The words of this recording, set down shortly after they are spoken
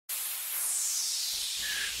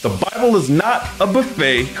The Bible is not a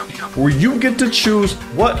buffet where you get to choose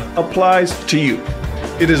what applies to you.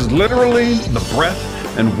 It is literally the breath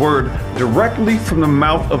and word directly from the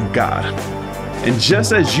mouth of God. And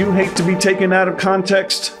just as you hate to be taken out of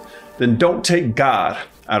context, then don't take God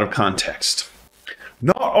out of context.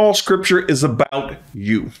 Not all scripture is about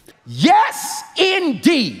you. Yes,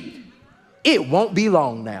 indeed. It won't be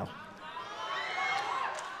long now.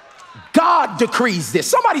 God decrees this.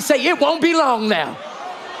 Somebody say, it won't be long now.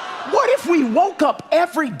 What if we woke up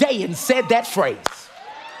every day and said that phrase?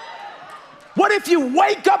 What if you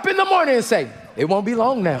wake up in the morning and say, it won't be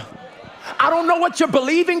long now? I don't know what you're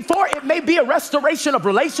believing for. It may be a restoration of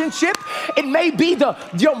relationship. It may be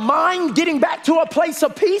your mind getting back to a place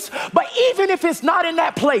of peace. But even if it's not in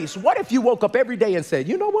that place, what if you woke up every day and said,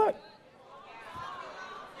 you know what?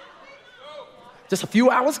 Just a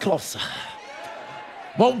few hours closer.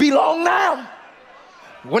 Won't be long now.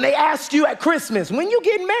 When they asked you at Christmas, when you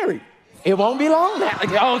getting married? It won't be long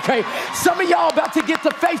now. Okay, some of y'all about to get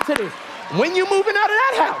the faith to this. When you moving out of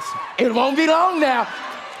that house? It won't be long now.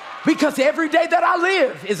 Because every day that I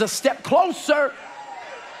live is a step closer.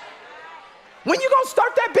 When you gonna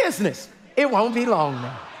start that business? It won't be long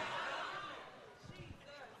now.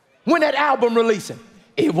 When that album releasing?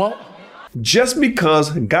 It won't. Just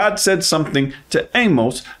because God said something to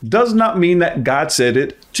Amos does not mean that God said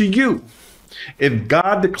it to you. If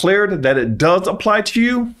God declared that it does apply to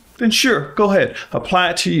you, then sure, go ahead,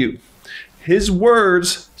 apply it to you. His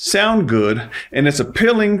words sound good and it's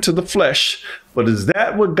appealing to the flesh, but is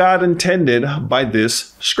that what God intended by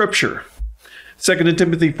this scripture? 2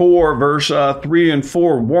 Timothy 4 verse 3 and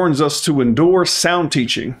 4 warns us to endure sound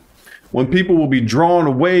teaching. When people will be drawn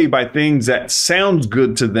away by things that sounds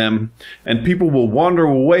good to them, and people will wander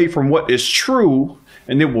away from what is true,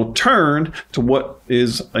 and it will turn to what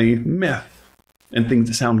is a myth and things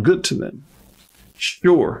that sound good to them.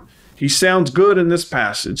 Sure, he sounds good in this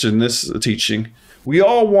passage, in this teaching. We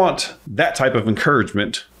all want that type of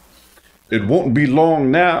encouragement. It won't be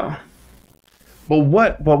long now. But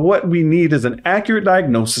what we need is an accurate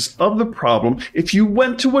diagnosis of the problem. If you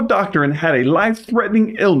went to a doctor and had a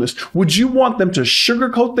life-threatening illness, would you want them to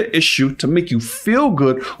sugarcoat the issue to make you feel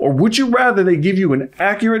good, or would you rather they give you an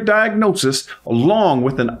accurate diagnosis along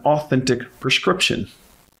with an authentic prescription?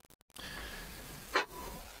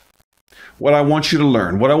 What I want you to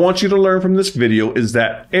learn from this video is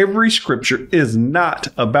that every scripture is not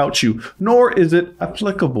about you, nor is it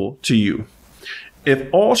applicable to you. If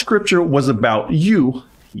all scripture was about you,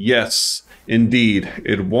 yes, indeed,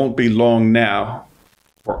 it won't be long now.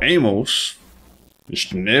 For Amos,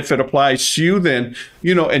 if it applies to you, then,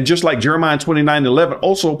 and just like Jeremiah 29:11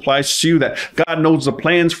 also applies to you, that God knows the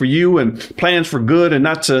plans for you and plans for good and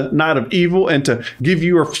not of evil, and to give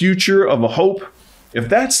you a future of a hope. If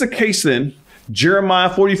that's the case, then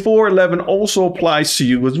Jeremiah 44:11 also applies to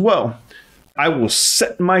you as well. I will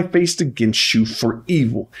set my face against you for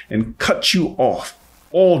evil and cut you off,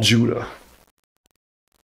 all Judah.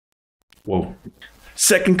 Whoa.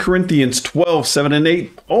 2 Corinthians 12:7 and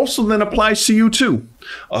 8 also then applies to you too.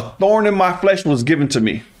 A thorn in my flesh was given to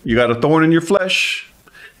me. You got a thorn in your flesh?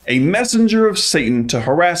 A messenger of Satan to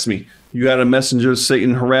harass me. You got a messenger of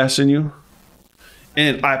Satan harassing you?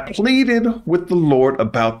 And I pleaded with the Lord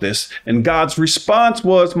about this, and God's response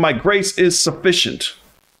was, my grace is sufficient.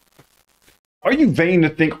 Are you vain to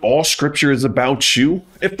think all scripture is about you?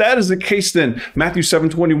 If that is the case, then Matthew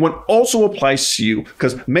 7:21 also applies to you,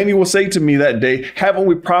 because many will say to me that day, haven't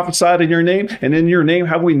we prophesied in your name? And in your name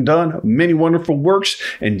have we done many wonderful works?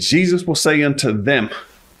 And Jesus will say unto them,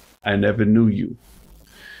 I never knew you.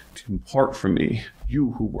 Depart from me,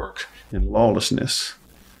 you who work in lawlessness.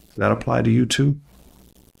 Does that apply to you too?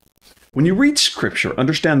 When you read scripture,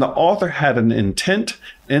 understand the author had an intent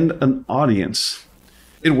and an audience.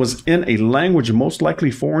 It was in a language most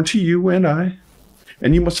likely foreign to you and I,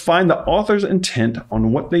 and you must find the author's intent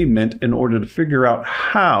on what they meant in order to figure out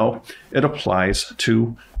how it applies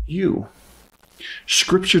to you.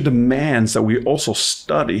 Scripture demands that we also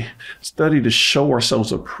study to show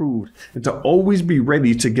ourselves approved, and to always be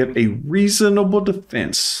ready to give a reasonable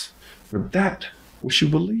defense for that which you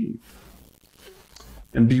believe.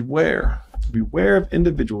 And beware of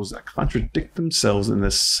individuals that contradict themselves in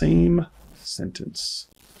the same sentence.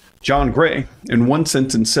 John Gray, in one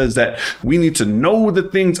sentence, says that we need to know the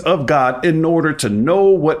things of God in order to know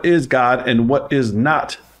what is God and what is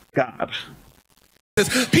not God.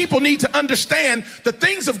 People need to understand the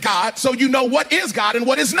things of God so you know what is God and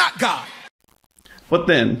what is not God. But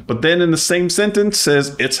then in the same sentence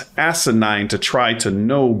says it's asinine to try to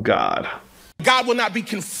know God. God will not be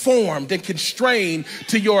conformed and constrained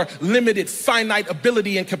to your limited, finite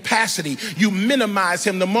ability and capacity. You minimize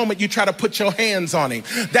him the moment you try to put your hands on him.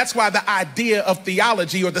 That's why the idea of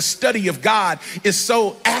theology or the study of God is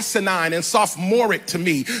so asinine and sophomoric to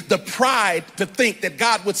me. The pride to think that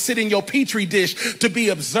God would sit in your petri dish to be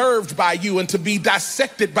observed by you and to be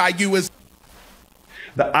dissected by you is...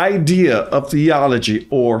 The idea of theology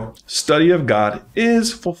or study of God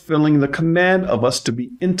is fulfilling the command of us to be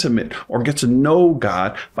intimate or get to know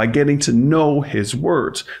God by getting to know his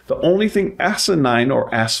words. The only thing asinine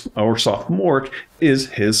or sophomoric is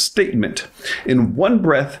his statement. In one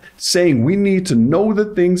breath, saying we need to know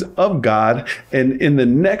the things of God, and in the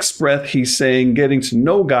next breath, he's saying getting to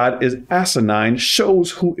know God is asinine,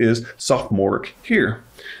 shows who is sophomoric here.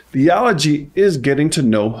 Theology is getting to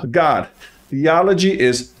know God. Theology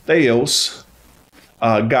is theos,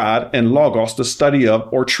 God, and logos, the study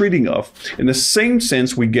of or treating of. In the same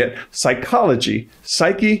sense, we get psychology,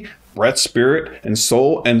 psyche, breath, spirit, and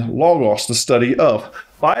soul, and logos, the study of.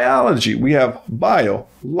 Biology, we have bio,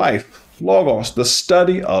 life, logos, the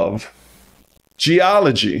study of.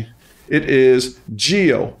 Geology, it is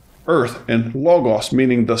geo, earth, and logos,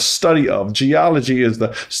 meaning the study of. Geology is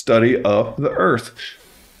the study of the earth.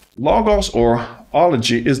 Logos or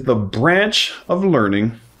ology is the branch of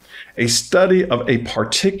learning, a study of a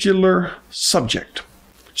particular subject.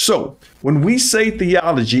 So when we say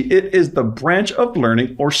theology, it is the branch of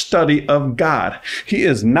learning or study of God. He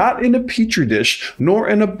is not in a petri dish nor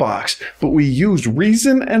in a box, but we use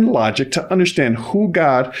reason and logic to understand who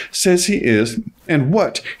God says he is and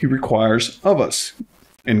what he requires of us.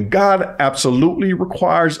 And God absolutely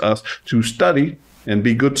requires us to study and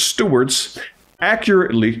be good stewards,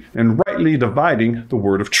 accurately and rightly dividing the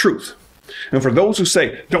word of truth. And for those who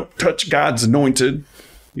say, don't touch God's anointed,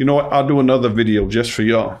 you know what? I'll do another video just for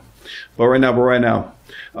y'all. But right now,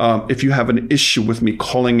 if you have an issue with me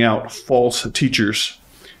calling out false teachers,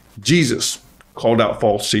 Jesus called out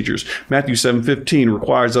false teachers. Matthew 7:15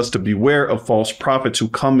 requires us to beware of false prophets who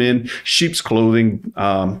come in sheep's clothing,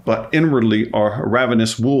 but inwardly are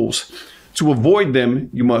ravenous wolves. To avoid them,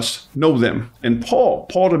 you must know them. And Paul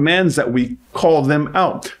demands that we call them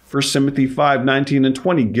out. 1 Timothy 5:19 and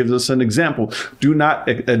 20 gives us an example. Do not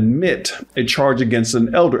admit a charge against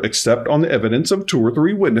an elder except on the evidence of 2 or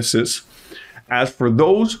 3 witnesses. As for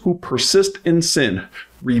those who persist in sin,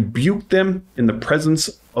 rebuke them in the presence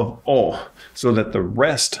of all, so that the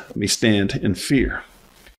rest may stand in fear.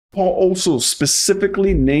 Paul also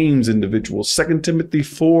specifically names individuals. 2 Timothy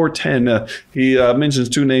 4:10, he mentions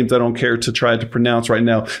 2 names I don't care to try to pronounce right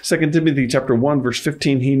now. 2 Timothy chapter 1, verse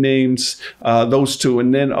 15, he names those 2.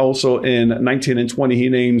 And then also in 19 and 20, he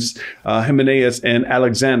names Hymenaeus and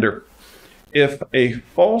Alexander. If a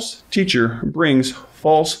false teacher brings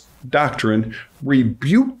false doctrine,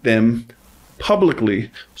 rebuke them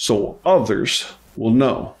publicly so others will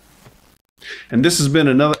know. And this has been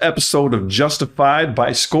another episode of Justified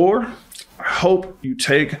by Score. I hope you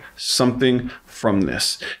take something from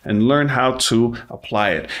this and learn how to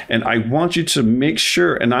apply it. And I want you to make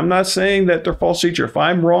sure, and I'm not saying that they're false teacher. If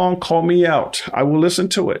I'm wrong, call me out. I will listen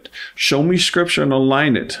to it. Show me scripture and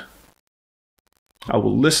align it. I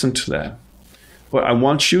will listen to that. But I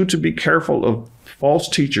want you to be careful of false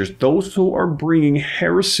teachers, those who are bringing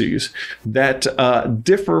heresies that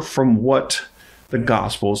differ from what the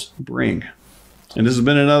Gospels bring. And this has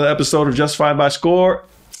been another episode of Justified by Score.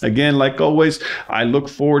 Again, like always, I look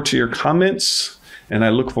forward to your comments and I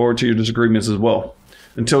look forward to your disagreements as well.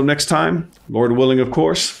 Until next time, Lord willing, of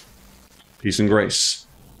course, peace and grace.